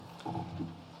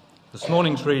This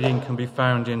morning's reading can be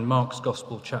found in Mark's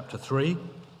Gospel, chapter 3,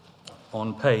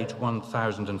 on page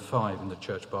 1005 in the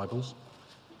Church Bibles.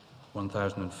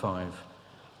 1005.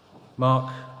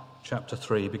 Mark chapter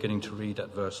 3, beginning to read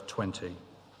at verse 20.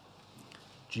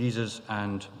 Jesus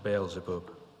and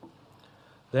Beelzebub.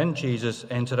 Then Jesus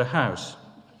entered a house,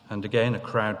 and again a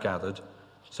crowd gathered,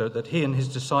 so that he and his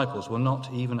disciples were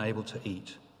not even able to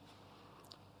eat.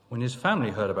 When his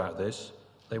family heard about this,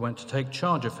 they went to take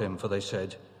charge of him, for they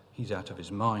said, "He's out of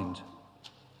his mind."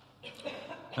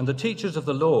 And the teachers of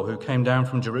the law who came down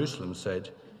from Jerusalem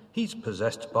said, "He's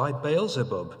possessed by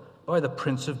Beelzebub, by the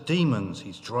prince of demons.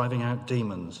 He's driving out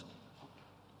demons."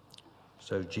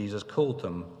 So Jesus called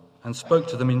them and spoke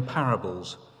to them in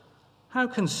parables. "How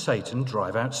can Satan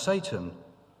drive out Satan?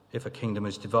 If a kingdom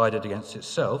is divided against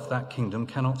itself, that kingdom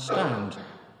cannot stand.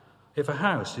 If a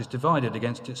house is divided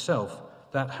against itself,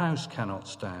 that house cannot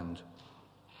stand.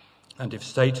 And if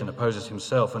Satan opposes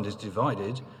himself and is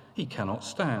divided, he cannot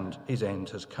stand. His end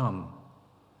has come.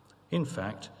 In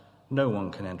fact, no one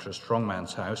can enter a strong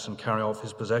man's house and carry off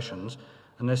his possessions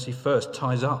unless he first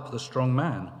ties up the strong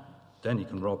man. Then he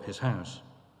can rob his house.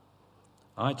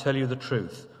 I tell you the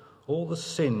truth, all the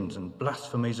sins and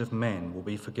blasphemies of men will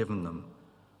be forgiven them,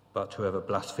 but whoever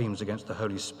blasphemes against the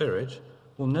Holy Spirit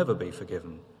will never be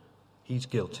forgiven. He's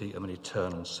guilty of an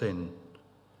eternal sin."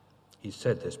 He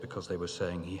said this because they were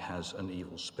saying he has an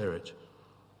evil spirit.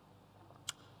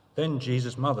 Then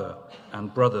Jesus' mother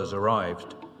and brothers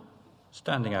arrived.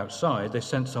 Standing outside, they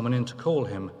sent someone in to call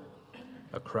him.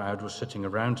 A crowd was sitting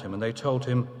around him, and they told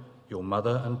him, "Your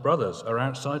mother and brothers are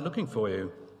outside looking for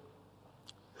you."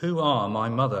 "Who are my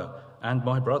mother and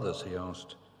my brothers?" he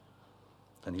asked.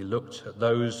 Then he looked at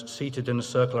those seated in a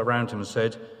circle around him and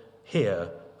said, "Here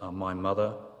are my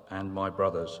mother and my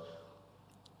brothers.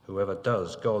 Whoever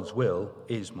does God's will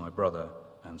is my brother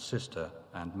and sister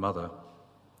and mother."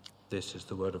 This is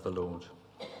the word of the Lord.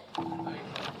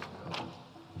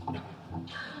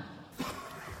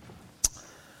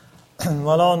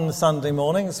 Well, on Sunday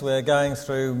mornings we're going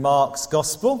through Mark's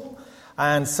Gospel,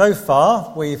 and so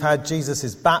far we've had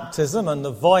Jesus' baptism and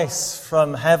the voice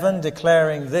from heaven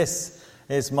declaring, "This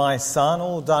is my son,"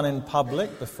 all done in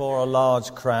public before a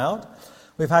large crowd.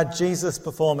 We've had Jesus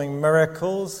performing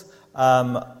miracles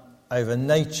over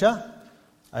nature,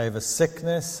 over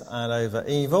sickness and over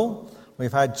evil.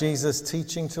 We've had Jesus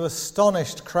teaching to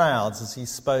astonished crowds as he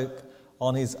spoke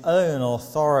on his own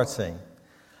authority.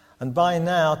 And by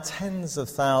now, tens of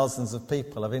thousands of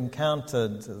people have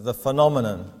encountered the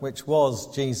phenomenon, which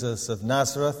was Jesus of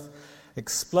Nazareth,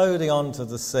 exploding onto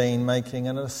the scene, making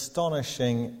an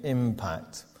astonishing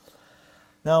impact.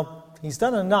 Now, he's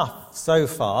done enough so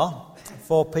far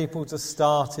for people to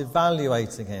start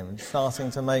evaluating him,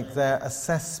 starting to make their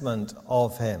assessment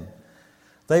of him.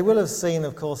 They will have seen,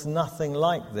 of course, nothing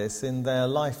like this in their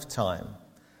lifetime.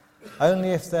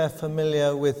 Only if they're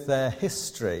familiar with their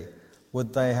history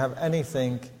would they have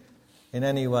anything in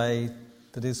any way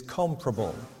that is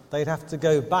comparable. They'd have to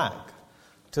go back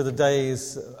to the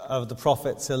days of the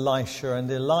prophets Elisha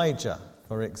and Elijah,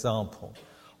 for example,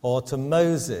 or to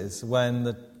Moses when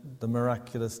the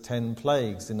miraculous 10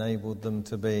 plagues enabled them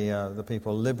to be the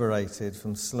people liberated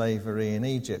from slavery in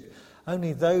Egypt.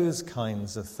 Only those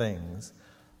kinds of things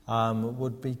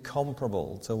would be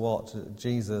comparable to what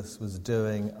Jesus was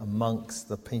doing amongst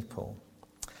the people.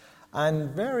 And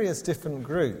various different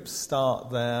groups start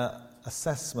their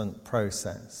assessment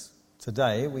process.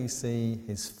 Today we see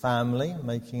his family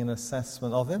making an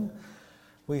assessment of him.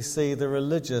 We see the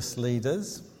religious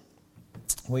leaders.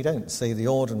 We don't see the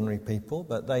ordinary people,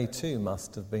 but they too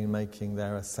must have been making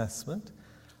their assessment.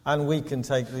 And we can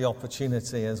take the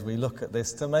opportunity as we look at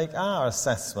this to make our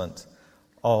assessment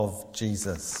of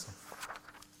Jesus.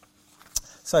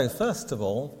 So first of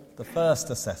all, the first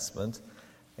assessment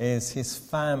is his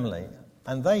family.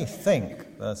 And they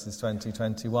think, verses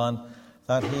 20-21,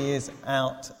 that he is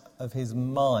out of his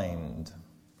mind.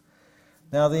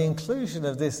 Now, the inclusion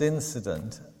of this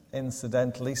incident,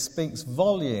 incidentally, speaks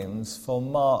volumes for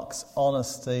Mark's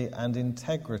honesty and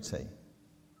integrity.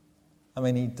 I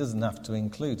mean, he doesn't have to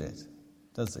include it,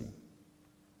 does he?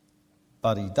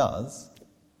 But he does.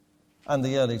 And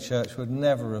the early church would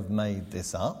never have made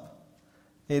this up.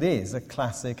 It is a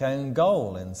classic own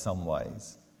goal in some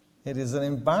ways. It is an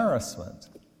embarrassment,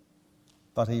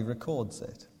 but he records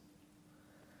it.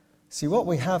 See, what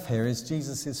we have here is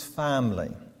Jesus'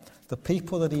 family, the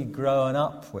people that he'd grown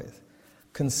up with,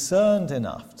 concerned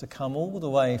enough to come all the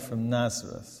way from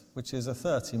Nazareth, which is a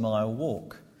 30-mile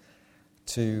walk,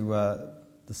 to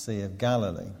the Sea of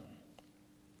Galilee.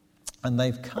 And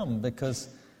they've come because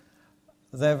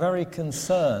they're very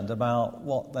concerned about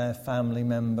what their family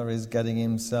member is getting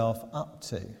himself up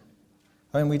to.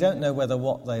 I mean, we don't know whether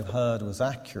what they've heard was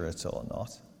accurate or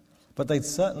not, but they'd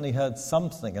certainly heard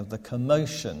something of the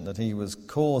commotion that he was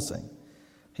causing.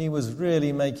 He was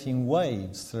really making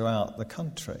waves throughout the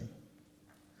country.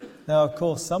 Now, of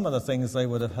course, some of the things they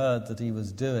would have heard that he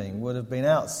was doing would have been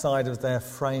outside of their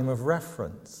frame of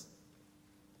reference.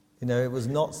 You know, it was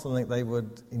not something they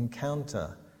would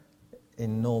encounter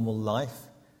in normal life.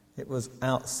 It was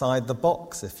outside the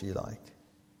box, if you like.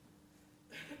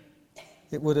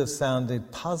 It would have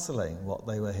sounded puzzling, what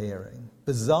they were hearing,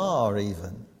 bizarre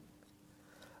even.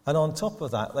 And on top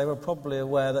of that, they were probably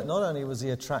aware that not only was he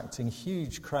attracting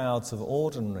huge crowds of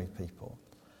ordinary people,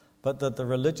 but that the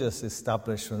religious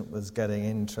establishment was getting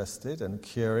interested and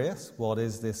curious. What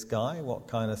is this guy? What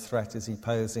kind of threat is he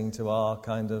posing to our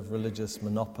kind of religious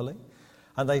monopoly?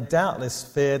 And they doubtless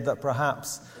feared that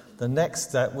perhaps the next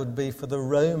step would be for the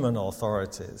Roman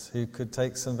authorities, who could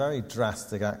take some very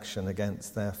drastic action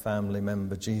against their family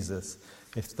member Jesus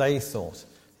if they thought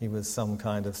he was some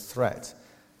kind of threat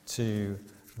to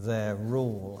their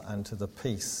rule and to the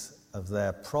peace of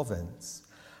their province.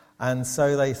 And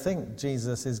so they think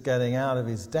Jesus is getting out of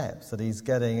his depth, that he's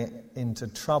getting into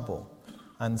trouble.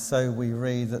 And so we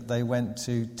read that they went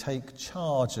to take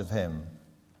charge of him.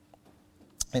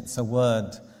 It's a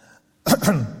word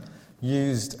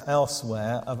used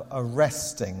elsewhere of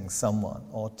arresting someone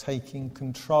or taking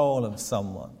control of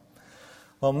someone.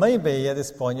 Well, maybe at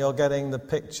this point you're getting the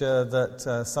picture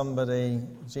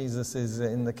that Jesus is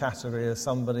in the category of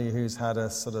somebody who's had a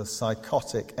sort of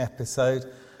psychotic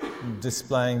episode,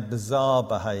 displaying bizarre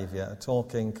behaviour,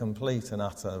 talking complete and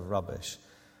utter rubbish.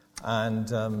 And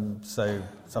so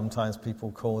sometimes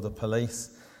people call the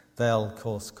police. They'll, of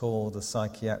course, call the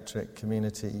psychiatric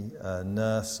community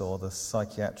nurse or the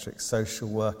psychiatric social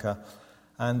worker.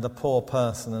 And the poor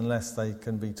person, unless they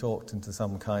can be talked into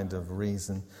some kind of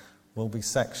reason, will be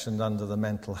sectioned under the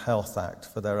Mental Health Act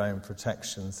for their own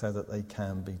protection so that they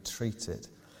can be treated.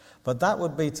 But that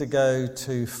would be to go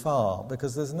too far,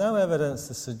 because there's no evidence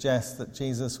to suggest that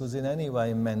Jesus was in any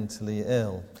way mentally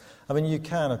ill. I mean, you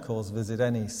can, of course, visit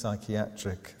any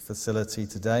psychiatric facility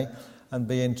today and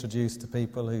be introduced to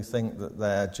people who think that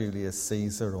they're Julius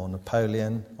Caesar or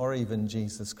Napoleon or even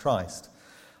Jesus Christ.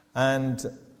 And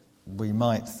we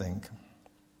might think,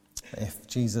 if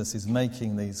Jesus is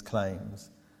making these claims,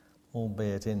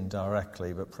 albeit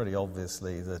indirectly, but pretty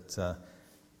obviously that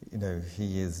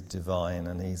he is divine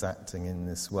and he's acting in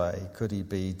this way, could he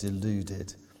be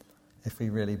deluded if he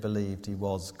really believed he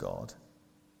was God?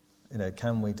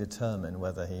 Can we determine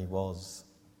whether he was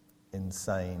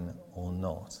insane or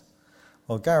not?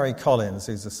 Well, Gary Collins,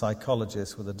 who's a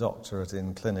psychologist with a doctorate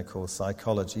in clinical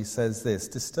psychology, says this: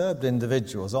 disturbed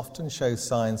individuals often show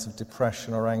signs of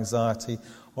depression or anxiety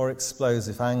or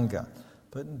explosive anger,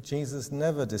 but Jesus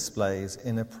never displays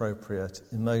inappropriate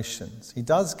emotions. He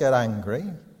does get angry,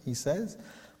 he says,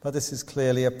 but this is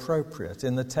clearly appropriate.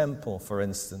 In the temple, for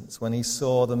instance, when he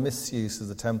saw the misuse of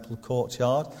the temple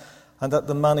courtyard and that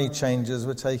the money changers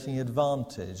were taking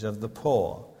advantage of the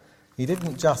poor, he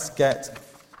didn't just get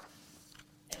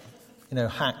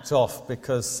hacked off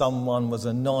because someone was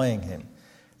annoying him.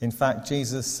 In fact,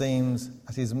 Jesus seems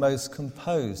at his most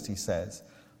composed, he says,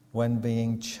 when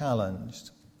being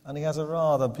challenged. And he has a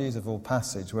rather beautiful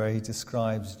passage where he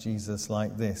describes Jesus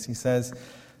like this. He says,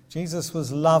 Jesus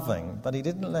was loving, but he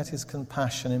didn't let his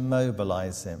compassion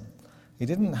immobilize him. He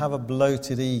didn't have a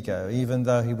bloated ego, even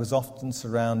though he was often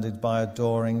surrounded by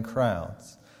adoring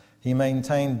crowds. He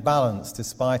maintained balance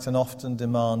despite an often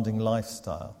demanding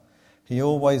lifestyle. He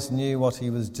always knew what he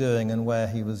was doing and where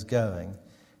he was going.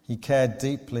 He cared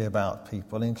deeply about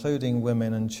people, including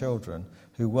women and children,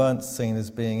 who weren't seen as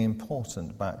being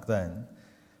important back then.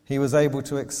 He was able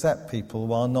to accept people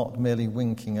while not merely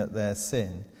winking at their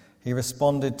sin. He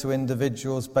responded to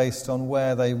individuals based on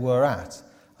where they were at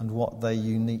and what they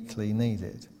uniquely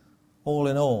needed. All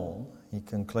in all, he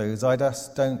concludes, I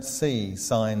just don't see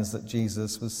signs that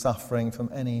Jesus was suffering from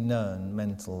any known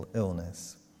mental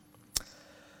illness.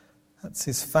 That's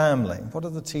his family. What do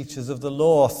the teachers of the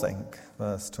law think?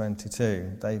 Verse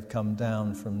 22, they've come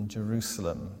down from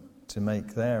Jerusalem to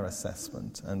make their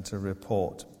assessment and to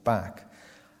report back.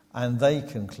 And they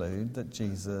conclude that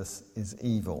Jesus is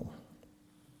evil.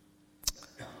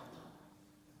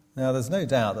 Now, there's no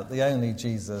doubt that the only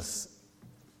Jesus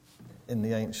in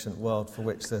the ancient world for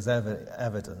which there's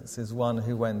evidence is one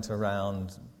who went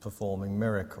around performing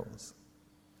miracles.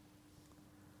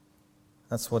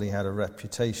 That's what he had a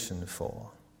reputation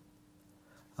for.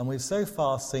 And we've so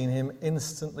far seen him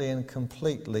instantly and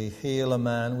completely heal a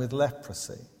man with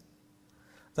leprosy.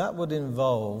 that would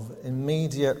involve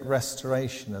immediate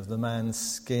restoration of the man's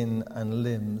skin and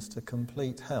limbs to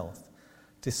complete health,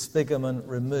 disfigurement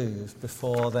removed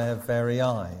before their very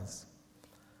eyes.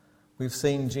 We've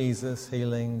seen Jesus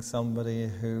healing somebody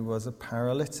who was a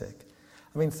paralytic.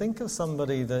 I mean, think of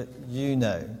somebody that you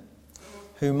know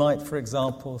who might, for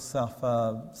example,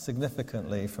 suffer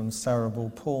significantly from cerebral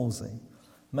palsy.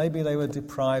 Maybe they were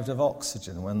deprived of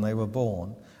oxygen when they were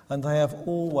born, and they have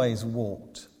always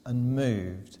walked and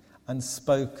moved and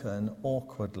spoken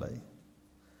awkwardly.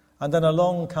 And then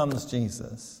along comes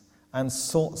Jesus and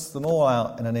sorts them all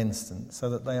out in an instant so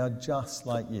that they are just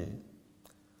like you.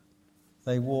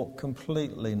 They walk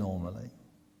completely normally.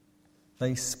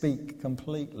 They speak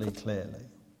completely clearly.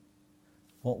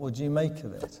 What would you make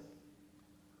of it?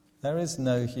 There is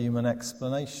no human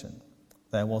explanation.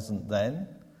 There wasn't then,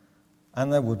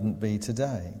 and there wouldn't be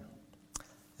today.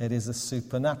 It is a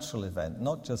supernatural event,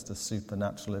 not just a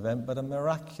supernatural event, but a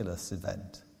miraculous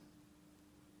event.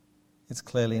 It's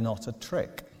clearly not a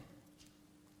trick.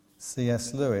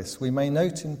 C.S. Lewis, we may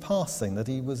note in passing that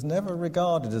he was never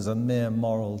regarded as a mere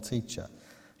moral teacher.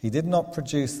 He did not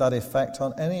produce that effect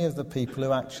on any of the people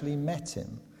who actually met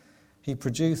him. He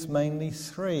produced mainly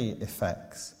 3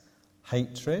 effects: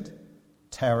 hatred,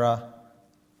 terror,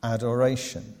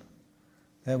 adoration.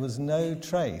 There was no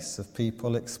trace of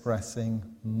people expressing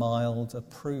mild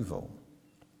approval.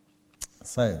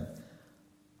 So,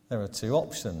 there are 2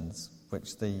 options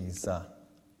which these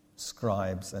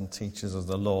scribes and teachers of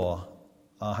the law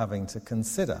are having to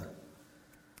consider.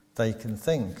 They can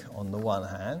think, on the one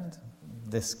hand,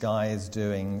 this guy is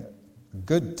doing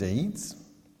good deeds.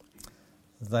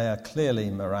 They are clearly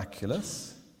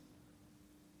miraculous.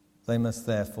 They must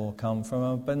therefore come from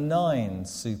a benign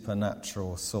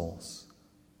supernatural source,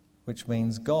 which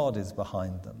means God is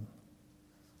behind them.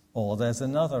 Or there's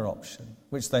another option,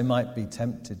 which they might be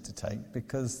tempted to take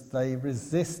because they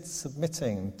resist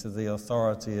submitting to the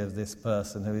authority of this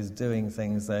person who is doing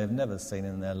things they have never seen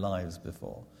in their lives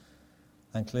before,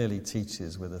 and clearly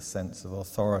teaches with a sense of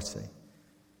authority.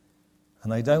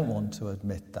 And they don't want to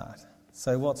admit that.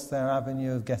 So what's their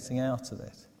avenue of getting out of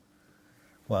it?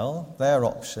 Well, their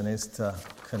option is to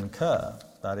concur.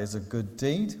 That is a good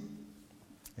deed.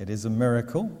 It is a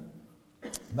miracle.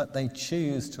 But they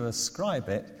choose to ascribe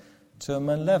it to a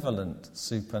malevolent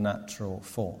supernatural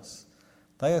force.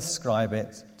 They ascribe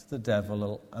it to the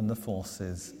devil and the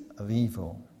forces of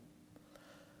evil.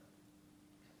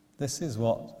 This is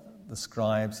what the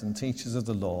scribes and teachers of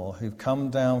the law who've come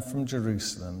down from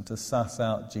Jerusalem to suss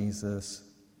out Jesus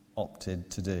opted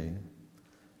to do.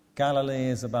 Galilee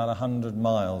is about 100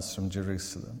 miles from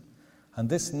Jerusalem, and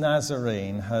this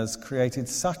Nazarene has created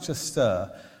such a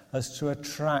stir as to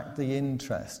attract the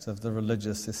interest of the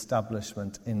religious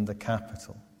establishment in the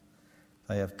capital.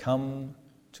 They have come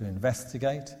to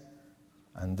investigate,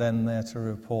 and then they're to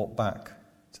report back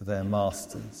to their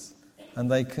masters. And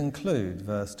they conclude,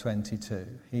 verse 22,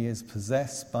 he is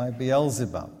possessed by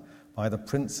Beelzebub, by the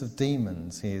prince of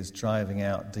demons, he is driving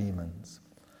out demons.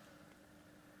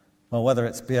 Well, whether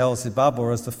it's Beelzebub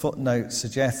or, as the footnote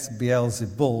suggests,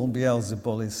 Beelzebul,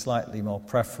 Beelzebul is slightly more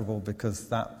preferable because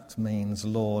that means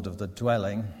Lord of the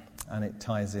dwelling, and it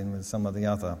ties in with some of the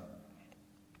other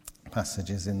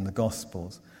passages in the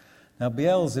Gospels. Now,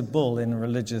 Beelzebul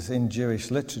in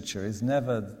Jewish literature is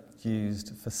never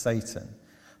used for Satan.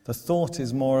 The thought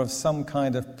is more of some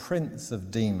kind of prince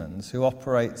of demons who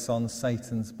operates on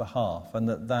Satan's behalf, and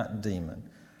that demon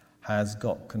has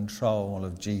got control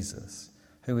of Jesus,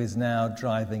 who is now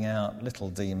driving out little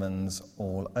demons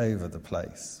all over the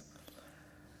place.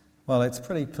 Well, it's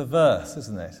pretty perverse,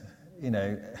 isn't it?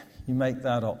 You make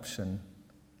that option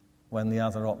when the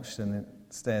other option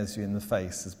stares you in the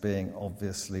face as being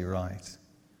obviously right.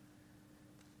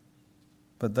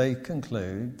 But they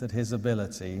conclude that his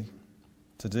ability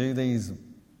to do these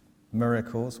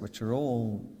miracles, which are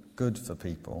all good for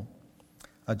people,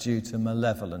 are due to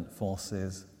malevolent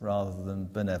forces rather than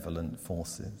benevolent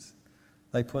forces.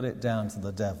 They put it down to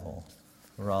the devil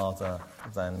rather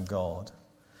than God.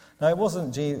 Now, it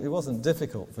wasn't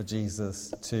difficult for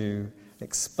Jesus to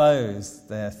expose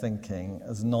their thinking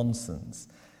as nonsense.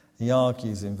 He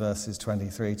argues in verses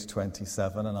 23 to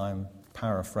 27, and I'm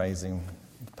paraphrasing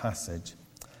the passage.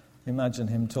 Imagine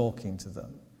him talking to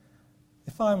them.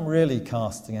 If I'm really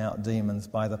casting out demons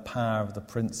by the power of the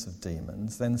prince of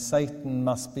demons, then Satan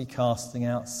must be casting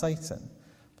out Satan.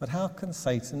 But how can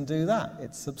Satan do that?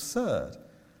 It's absurd.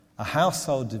 A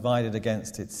household divided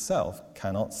against itself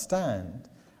cannot stand.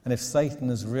 And if Satan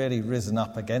has really risen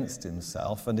up against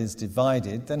himself and is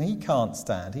divided, then he can't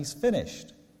stand. He's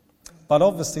finished. But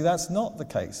obviously that's not the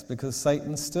case, because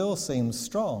Satan still seems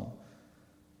strong.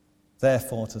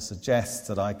 Therefore, to suggest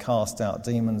that I cast out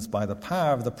demons by the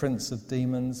power of the prince of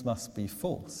demons must be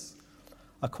false.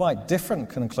 A quite different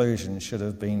conclusion should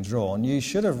have been drawn. You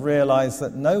should have realized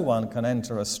that no one can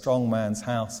enter a strong man's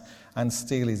house and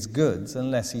steal his goods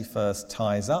unless he first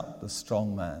ties up the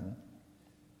strong man.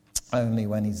 Only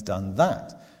when he's done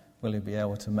that will he be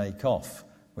able to make off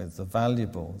with the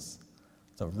valuables.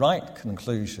 The right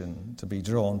conclusion to be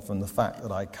drawn from the fact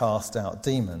that I cast out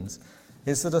demons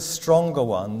is that a stronger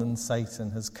one than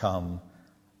Satan has come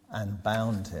and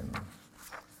bound him.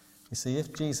 You see,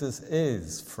 if Jesus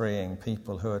is freeing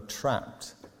people who are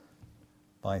trapped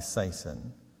by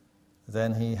Satan,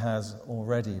 then he has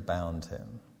already bound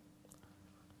him.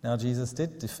 Now, Jesus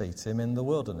did defeat him in the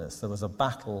wilderness. There was a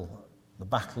battle, the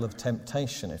battle of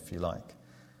temptation, if you like,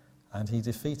 and he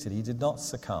defeated. He did not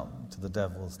succumb to the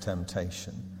devil's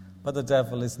temptation. But the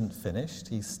devil isn't finished.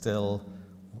 He's still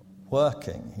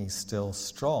working. He's still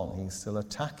strong. He's still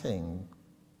attacking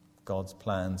God's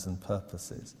plans and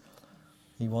purposes.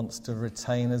 He wants to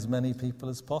retain as many people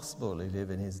as possible who live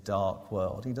in his dark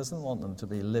world. He doesn't want them to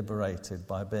be liberated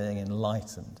by being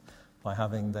enlightened, by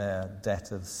having their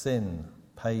debt of sin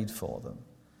paid for them.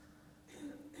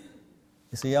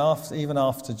 You see, even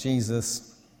after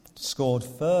Jesus scored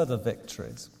further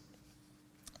victories,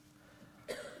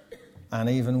 and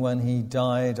even when he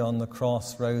died on the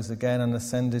cross, rose again and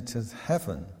ascended to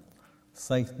heaven,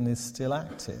 Satan is still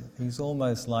active. He's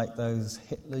almost like those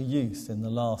Hitler Youth in the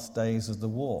last days of the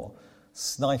war,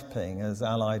 sniping as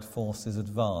Allied forces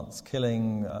advance,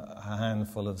 killing a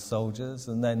handful of soldiers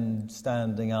and then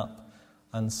standing up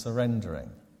and surrendering.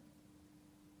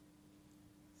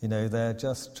 You know, they're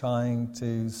just trying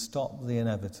to stop the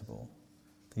inevitable.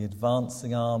 The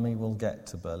advancing army will get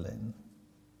to Berlin.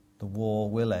 The war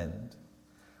will end.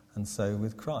 And so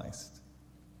with Christ.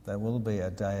 There will be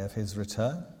a day of his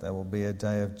return. There will be a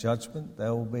day of judgment.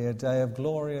 There will be a day of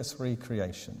glorious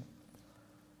recreation.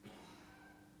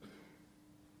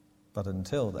 But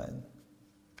until then,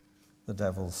 the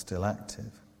devil's still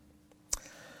active.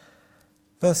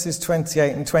 Verses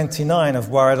 28 and 29 have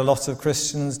worried a lot of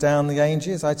Christians down the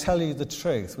ages. I tell you the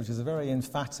truth, which is a very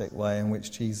emphatic way in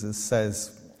which Jesus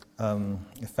says,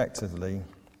 effectively,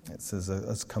 it's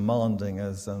as commanding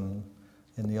as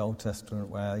in the Old Testament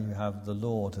where you have the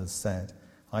Lord has said,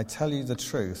 I tell you the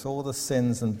truth, all the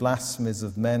sins and blasphemies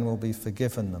of men will be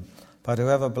forgiven them, but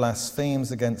whoever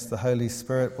blasphemes against the Holy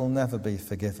Spirit will never be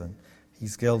forgiven.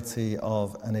 He's guilty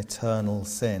of an eternal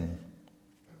sin.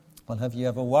 Well, have you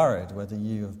ever worried whether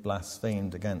you have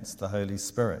blasphemed against the Holy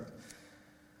Spirit?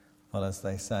 Well, as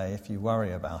they say, if you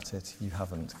worry about it, you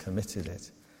haven't committed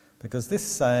it. Because this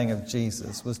saying of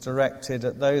Jesus was directed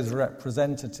at those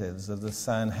representatives of the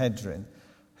Sanhedrin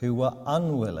who were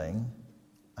unwilling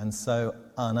and so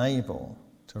unable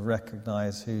to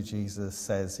recognize who Jesus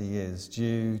says he is,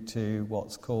 due to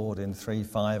what's called in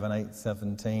 3:5 and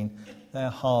 8:17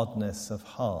 their hardness of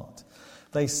heart.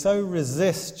 They so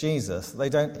resist Jesus that they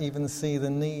don't even see the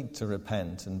need to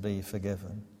repent and be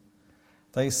forgiven.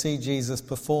 They see Jesus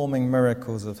performing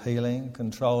miracles of healing,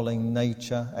 controlling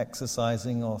nature,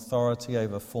 exercising authority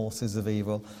over forces of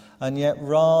evil, and yet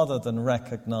rather than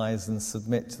recognize and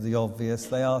submit to the obvious,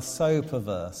 they are so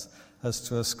perverse as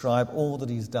to ascribe all that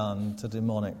he's done to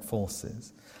demonic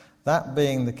forces. That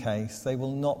being the case, they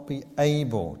will not be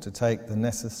able to take the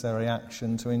necessary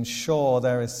action to ensure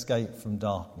their escape from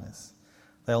darkness.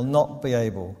 They'll not be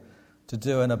able to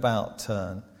do an about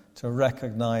turn, to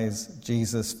recognize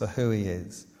Jesus for who he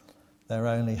is, their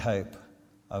only hope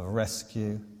of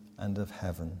rescue and of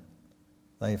heaven.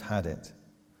 They've had it.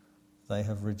 They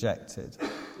have rejected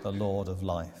the Lord of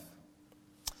life.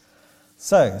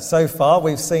 So far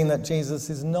we've seen that Jesus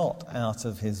is not out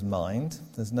of his mind.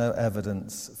 There's no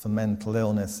evidence for mental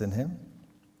illness in him.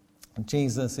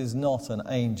 Jesus is not an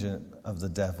agent of the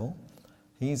devil.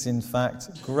 He's in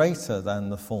fact greater than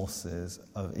the forces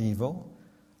of evil,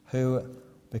 who,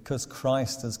 because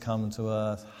Christ has come to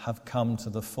earth, have come to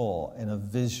the fore in a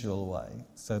visual way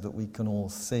so that we can all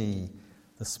see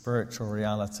the spiritual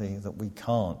reality that we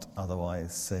can't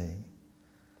otherwise see.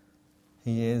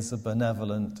 He is a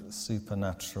benevolent,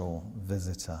 supernatural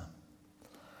visitor.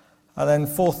 And then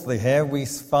fourthly here, we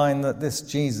find that this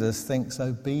Jesus thinks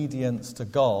obedience to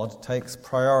God takes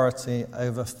priority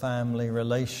over family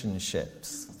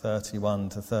relationships, 31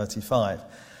 to 35.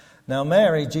 Now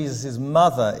Mary, Jesus'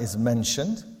 mother, is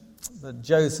mentioned, but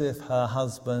Joseph, her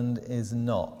husband, is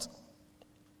not.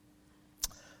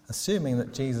 Assuming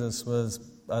that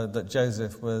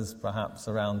Joseph was perhaps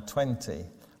around 20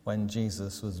 when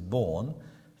Jesus was born,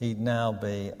 he'd now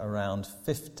be around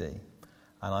 50.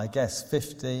 And I guess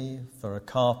 50 for a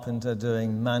carpenter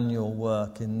doing manual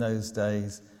work in those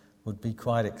days would be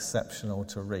quite exceptional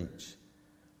to reach.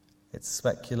 It's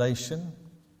speculation,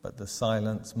 but the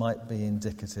silence might be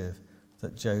indicative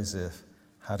that Joseph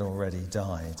had already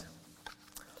died.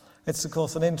 It's, of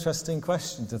course, an interesting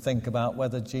question to think about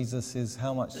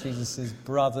how much Jesus'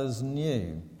 brothers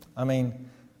knew. I mean,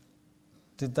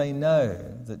 did they know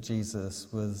that Jesus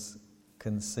was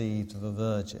conceived of a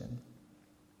virgin,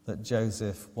 that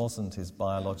Joseph wasn't his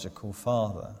biological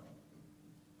father?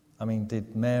 I mean,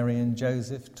 did Mary and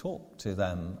Joseph talk to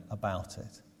them about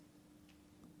it?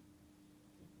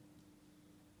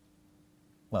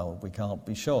 Well, we can't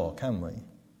be sure, can we?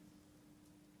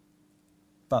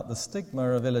 But the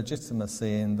stigma of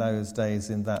illegitimacy in those days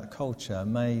in that culture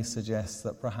may suggest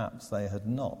that perhaps they had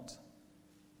not.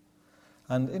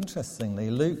 And interestingly,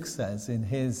 Luke says in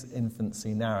his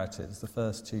infancy narratives, the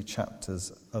first 2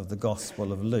 chapters of the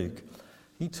Gospel of Luke,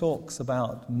 he talks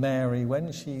about Mary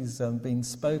when she's been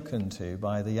spoken to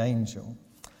by the angel,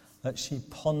 that she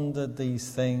pondered these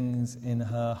things in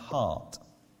her heart.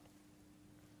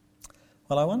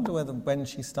 Well, I wonder when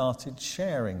she started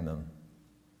sharing them.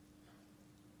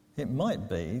 It might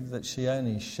be that she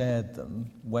only shared them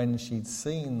when she'd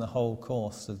seen the whole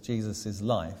course of Jesus'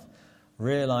 life,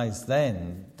 realised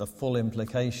then the full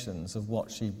implications of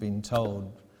what she'd been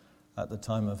told at the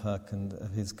time of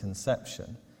his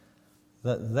conception,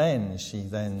 that then she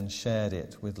then shared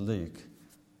it with Luke,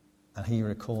 and he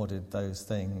recorded those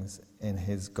things in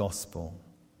his gospel.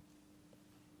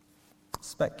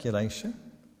 Speculation,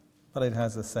 but it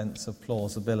has a sense of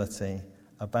plausibility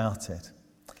about it.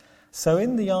 So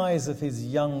in the eyes of his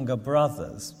younger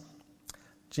brothers,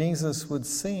 Jesus would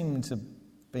seem to have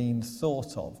been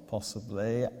thought of,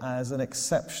 possibly, as an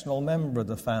exceptional member of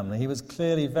the family. He was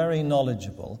clearly very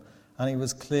knowledgeable, and he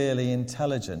was clearly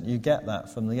intelligent. You get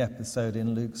that from the episode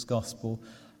in Luke's Gospel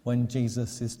when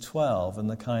Jesus is 12 and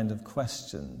the kind of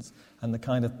questions and the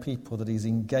kind of people that he's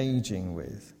engaging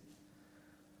with.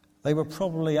 They were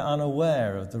probably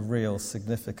unaware of the real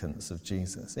significance of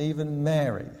Jesus. Even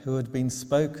Mary, who had been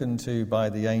spoken to by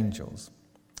the angels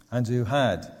and who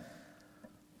had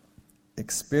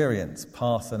experienced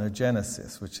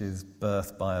parthenogenesis, which is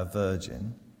birth by a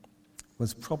virgin,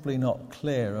 was probably not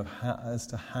clear as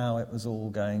to how it was all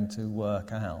going to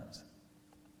work out.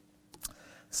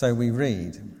 So we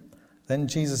read, "Then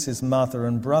Jesus' mother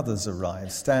and brothers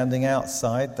arrived. Standing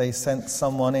outside, they sent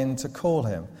someone in to call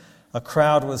him. A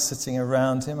crowd was sitting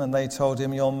around him, and they told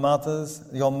him, your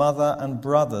mother and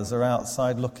brothers are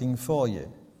outside looking for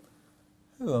you."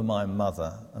 "Who are my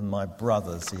mother and my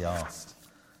brothers?" he asked.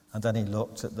 And then he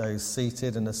looked at those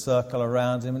seated in a circle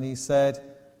around him, and he said,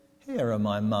 "Here are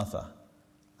my mother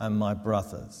and my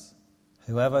brothers.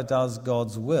 Whoever does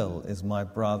God's will is my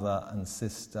brother and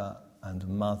sister and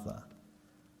mother."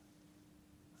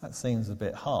 That seems a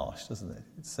bit harsh, doesn't it?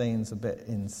 It seems a bit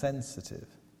insensitive.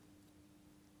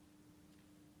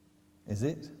 Is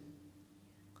it?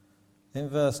 In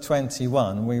verse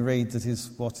 21, we read that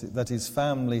his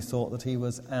family thought that he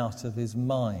was out of his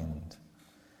mind.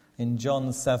 In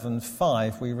John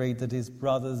 7:5, we read that his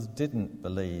brothers didn't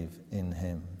believe in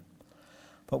him.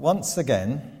 But once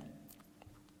again,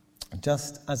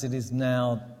 just as it is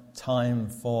now time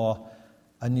for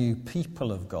a new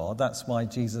people of God, that's why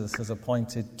Jesus has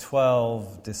appointed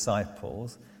 12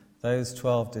 disciples. Those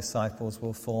 12 disciples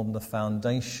will form the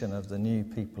foundation of the new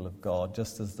people of God,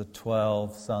 just as the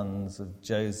 12 sons of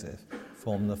Joseph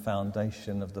form the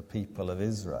foundation of the people of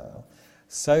Israel.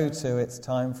 So too it's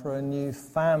time for a new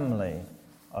family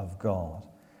of God.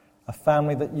 A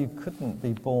family that you couldn't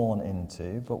be born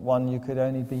into, but one you could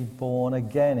only be born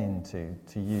again into,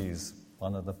 to use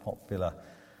one of the popular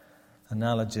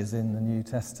analogies in the New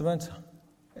Testament.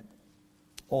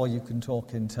 Or you can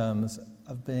talk in terms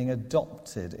of being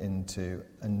adopted into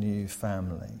a new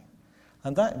family.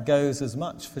 And that goes as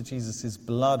much for Jesus'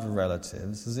 blood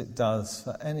relatives as it does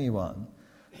for anyone.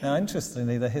 Now,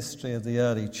 interestingly, the history of the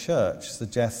early church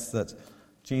suggests that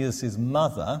Jesus'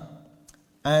 mother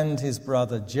and his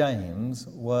brother James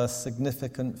were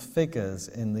significant figures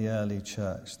in the early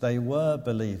church. They were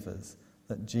believers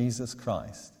that Jesus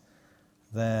Christ,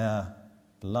 their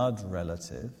blood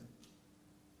relative,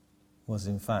 was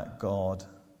in fact God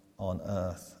on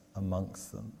earth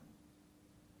amongst them.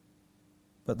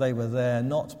 But they were there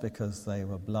not because they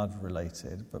were blood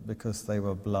related, but because they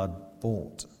were blood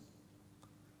bought.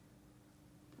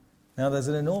 Now there's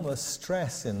an enormous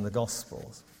stress in the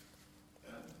Gospels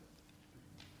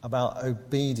about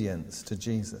obedience to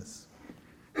Jesus,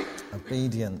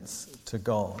 obedience to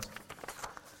God.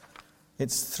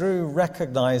 It's through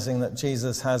recognizing that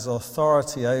Jesus has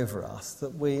authority over us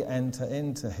that we enter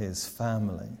into his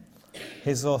family.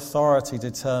 His authority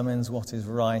determines what is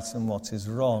right and what is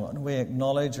wrong, and we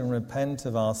acknowledge and repent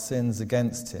of our sins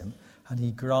against him, and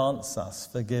he grants us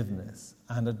forgiveness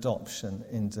and adoption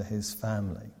into his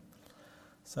family.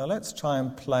 So let's try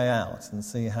and play out and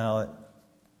see how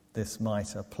this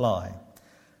might apply.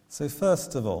 So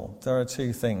first of all, there are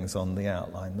two things on the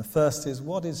outline. The first is,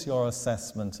 what is your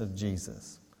assessment of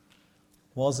Jesus?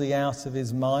 Was he out of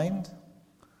his mind?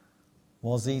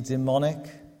 Was he demonic?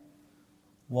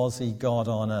 Was he God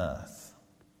on earth?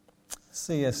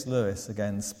 C.S. Lewis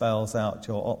again spells out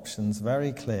your options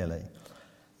very clearly.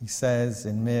 He says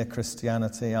in Mere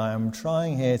Christianity, I am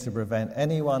trying here to prevent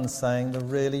anyone saying the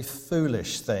really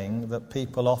foolish thing that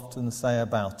people often say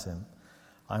about him.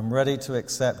 I'm ready to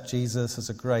accept Jesus as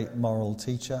a great moral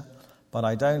teacher, but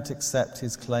I don't accept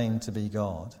his claim to be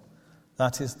God.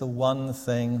 That is the one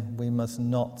thing we must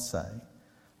not say.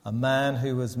 A man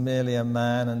who was merely a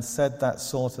man and said that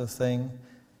sort of thing,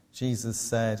 Jesus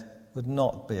said, would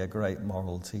not be a great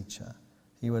moral teacher.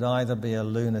 He would either be a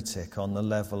lunatic on the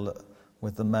level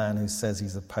with the man who says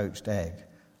he's a poached egg,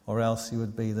 or else he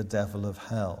would be the devil of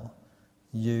hell.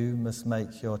 You must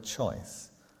make your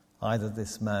choice. Either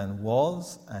this man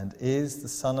was and is the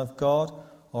Son of God,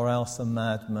 or else a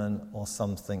madman or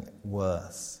something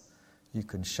worse. You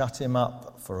can shut him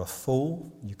up for a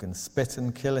fool, you can spit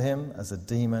and kill him as a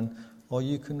demon, or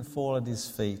you can fall at his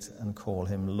feet and call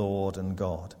him Lord and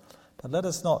God. But let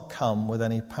us not come with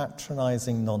any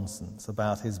patronizing nonsense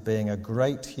about his being a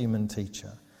great human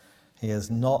teacher. He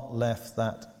has not left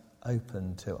that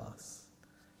open to us.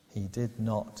 He did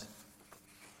not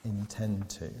intend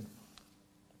to.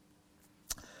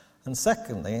 And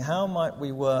secondly, how might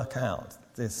we work out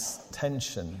this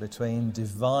tension between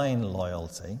divine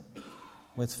loyalty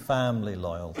with family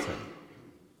loyalty?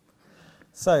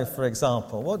 So, for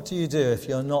example, what do you do if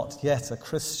you're not yet a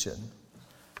Christian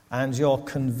and you're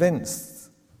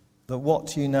convinced that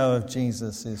what you know of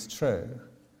Jesus is true,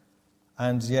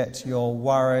 and yet you're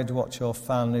worried what your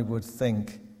family would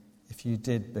think if you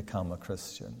did become a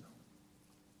Christian?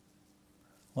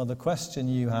 Well, the question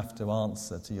you have to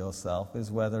answer to yourself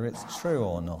is whether it's true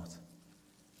or not.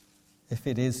 If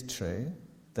it is true,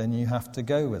 then you have to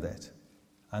go with it,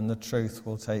 and the truth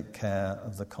will take care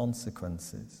of the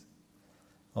consequences.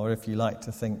 Or if you like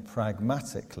to think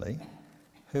pragmatically,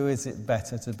 who is it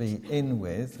better to be in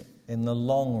with in the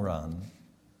long run,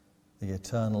 the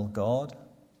eternal God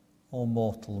or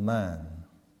mortal man?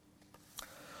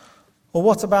 Or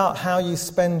what about how you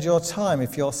spend your time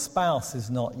if your spouse is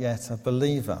not yet a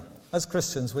believer? As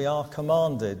Christians, we are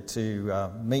commanded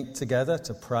to meet together,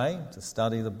 to pray, to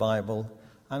study the Bible,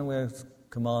 and we're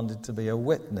commanded to be a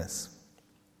witness.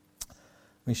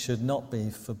 We should not be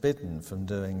forbidden from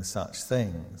doing such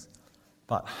things.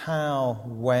 But how,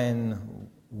 when,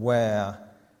 where,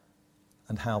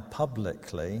 and how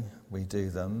publicly we do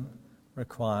them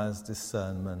requires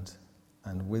discernment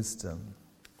and wisdom.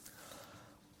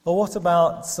 Or what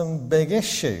about some big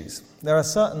issues? There are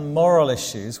certain moral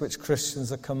issues which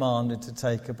Christians are commanded to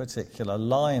take a particular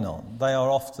line on. They are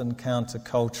often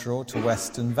countercultural to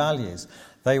Western values.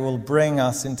 They will bring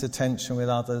us into tension with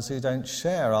others who don't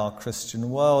share our Christian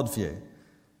worldview.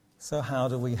 So how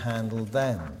do we handle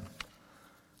them?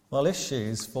 Well,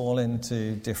 issues fall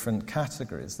into different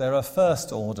categories. There are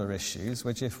first-order issues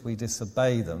which, if we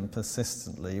disobey them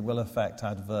persistently, will affect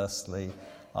adversely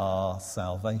our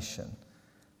salvation.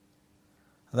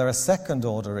 There are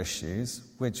second-order issues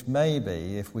which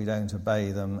maybe, if we don't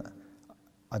obey them,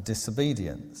 are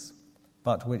disobedience,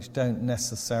 but which don't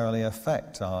necessarily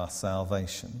affect our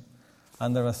salvation.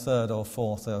 And there are third or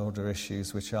fourth order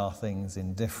issues which are things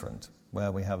indifferent,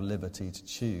 where we have liberty to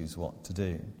choose what to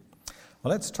do.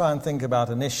 Well, let's try and think about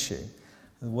an issue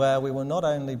where we will not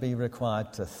only be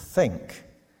required to think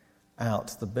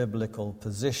out the biblical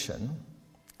position,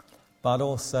 but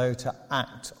also to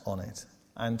act on it,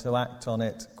 and to act on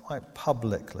it quite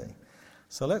publicly.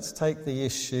 So let's take the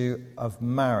issue of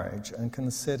marriage and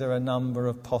consider a number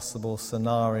of possible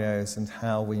scenarios and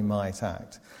how we might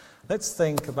act. Let's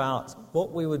think about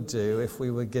what we would do if we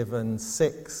were given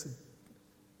 6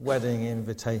 wedding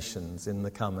invitations in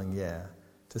the coming year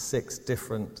to 6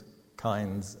 different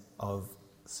kinds of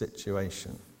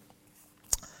situation.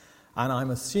 And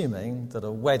I'm assuming that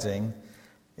a wedding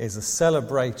is a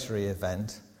celebratory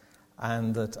event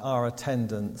and that our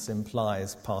attendance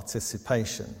implies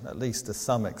participation, at least to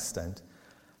some extent,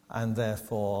 and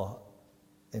therefore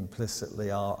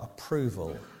implicitly our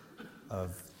approval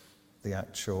of the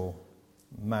actual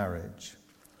marriage.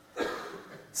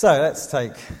 So let's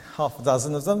take half a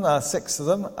dozen of them, 6 of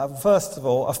them. First of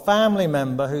all, a family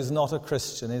member who's not a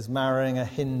Christian is marrying a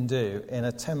Hindu in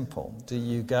a temple. Do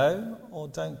you go or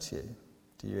don't you?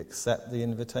 Do you accept the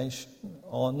invitation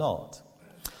or not?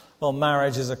 Well,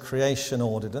 marriage is a creation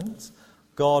ordinance.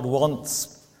 God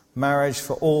wants marriage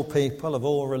for all people of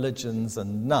all religions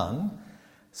and none.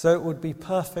 So it would be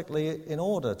perfectly in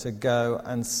order to go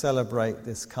and celebrate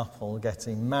this couple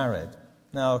getting married.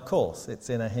 Now, of course, it's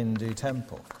in a Hindu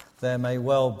temple. There may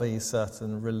well be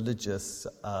certain religious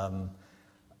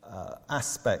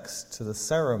aspects to the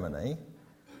ceremony,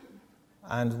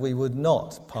 and we would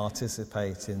not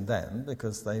participate in them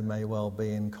because they may well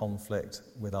be in conflict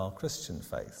with our Christian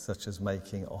faith, such as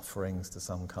making offerings to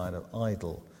some kind of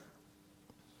idol.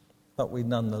 But we'd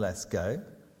nonetheless go,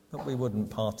 but we wouldn't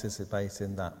participate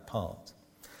in that part.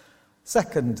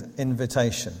 Second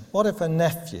invitation. What if a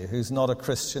nephew who's not a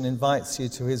Christian invites you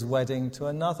to his wedding to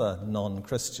another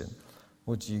non-Christian?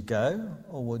 Would you go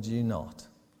or would you not?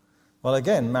 Well,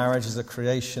 again, marriage is a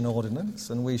creation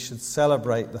ordinance, and we should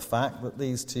celebrate the fact that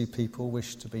these two people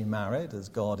wish to be married as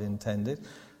God intended,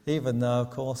 even though,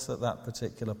 of course, at that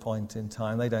particular point in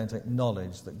time, they don't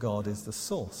acknowledge that God is the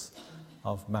source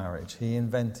of marriage. He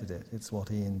invented it. It's what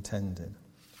he intended.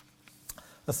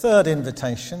 The third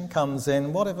invitation comes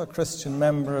in, what if a Christian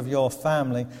member of your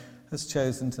family has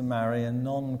chosen to marry a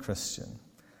non-Christian?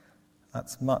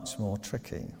 That's much more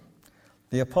tricky.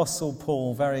 The Apostle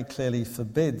Paul very clearly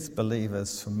forbids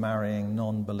believers from marrying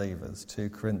non-believers. 2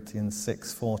 Corinthians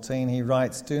 6:14, he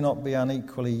writes, "Do not be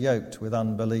unequally yoked with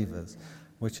unbelievers,"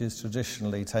 which is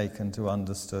traditionally taken to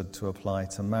understood to apply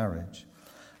to marriage.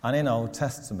 And in Old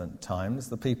Testament times,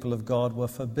 the people of God were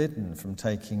forbidden from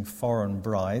taking foreign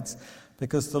brides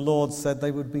because the Lord said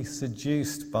they would be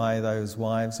seduced by those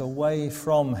wives away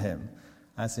from him,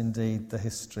 as indeed the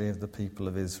history of the people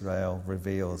of Israel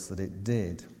reveals that it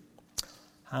did.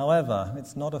 However,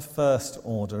 it's not a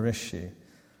first-order issue.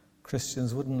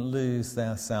 Christians wouldn't lose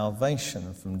their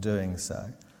salvation from doing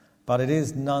so, but it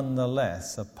is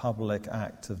nonetheless a public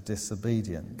act of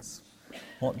disobedience.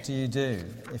 What do you do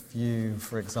if you,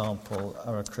 for example,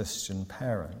 are a Christian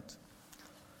parent?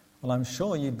 Well, I'm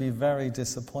sure you'd be very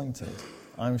disappointed.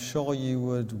 I'm sure you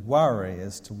would worry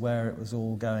as to where it was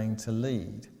all going to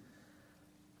lead.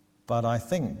 But I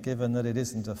think, given that it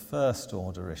isn't a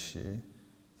first-order issue,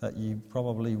 that you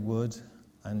probably would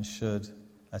and should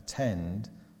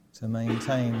attend to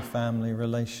maintain family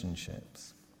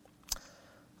relationships.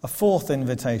 A fourth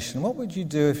invitation. What would you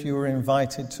do if you were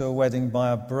invited to a wedding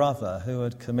by a brother who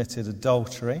had committed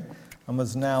adultery and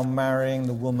was now marrying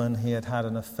the woman he had had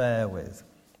an affair with?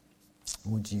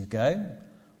 Would you go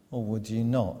or would you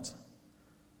not?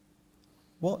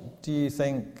 What do you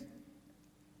think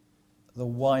the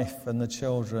wife and the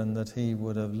children that he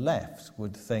would have left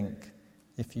would think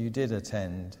if you did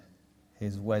attend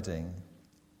his wedding?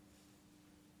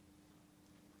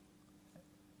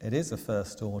 It is a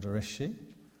first-order issue.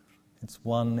 It's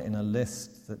one in a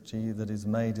list that is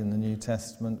made in the New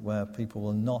Testament where people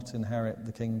will not inherit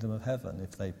the kingdom of heaven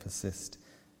if they persist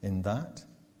in that.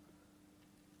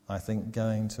 I think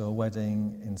going to a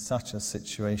wedding in such a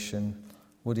situation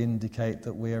would indicate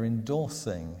that we are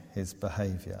endorsing his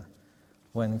behaviour,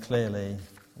 when clearly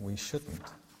we shouldn't.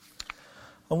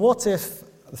 And what if,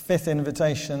 the fifth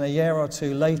invitation, a year or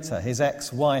two later, his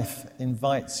ex-wife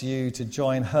invites you to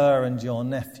join her and your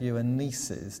nephew and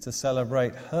nieces to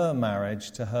celebrate her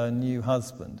marriage to her new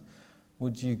husband?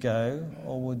 Would you go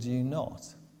or would you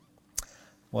not?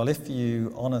 Well, if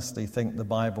you honestly think the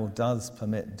Bible does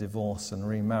permit divorce and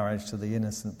remarriage to the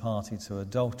innocent party to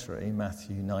adultery,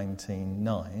 Matthew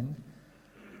 19:9,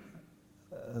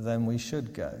 then we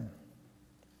should go.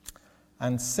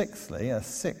 And sixthly, a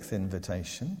sixth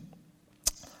invitation.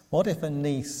 What if a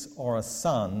niece or a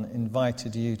son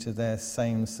invited you to their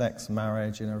same-sex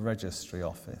marriage in a registry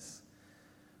office?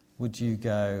 Would you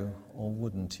go or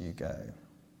wouldn't you go?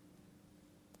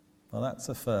 Well, that's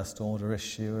a first-order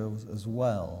issue as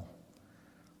well,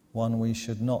 one we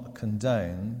should not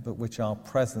condone, but which our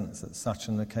presence at such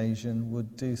an occasion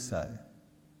would do so.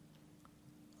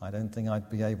 I don't think I'd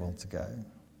be able to go.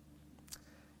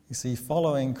 You see,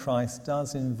 following Christ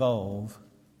does involve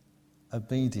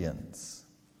obedience.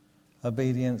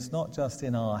 Obedience not just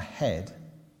in our head,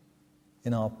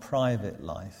 in our private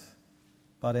life,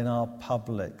 but in our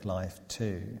public life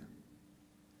too.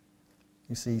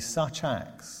 You see, such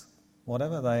acts,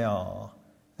 whatever they are,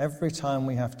 every time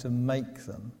we have to make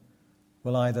them,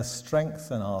 will either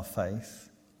strengthen our faith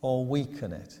or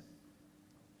weaken it.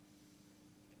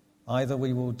 Either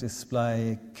we will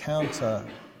display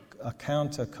a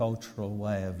countercultural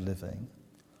way of living,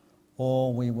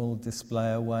 or we will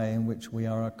display a way in which we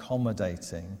are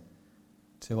accommodating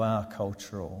to our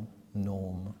cultural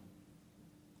norm.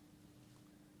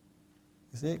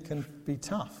 You see, it can be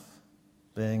tough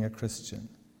being a Christian.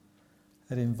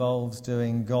 It involves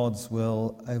doing God's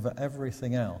will over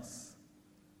everything else,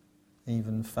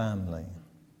 even family.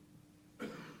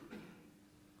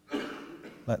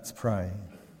 Let's pray.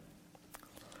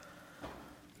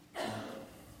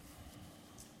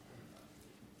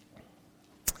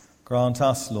 Grant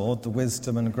us, Lord, the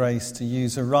wisdom and grace to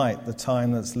use aright the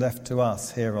time that's left to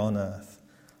us here on earth.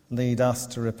 Lead us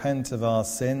to repent of our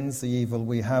sins, the evil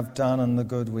we have done and the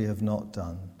good we have not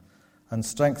done. And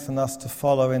strengthen us to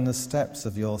follow in the steps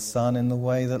of your Son in the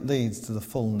way that leads to the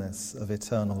fullness of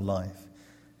eternal life.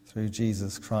 Through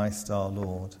Jesus Christ our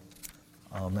Lord.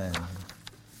 Amen.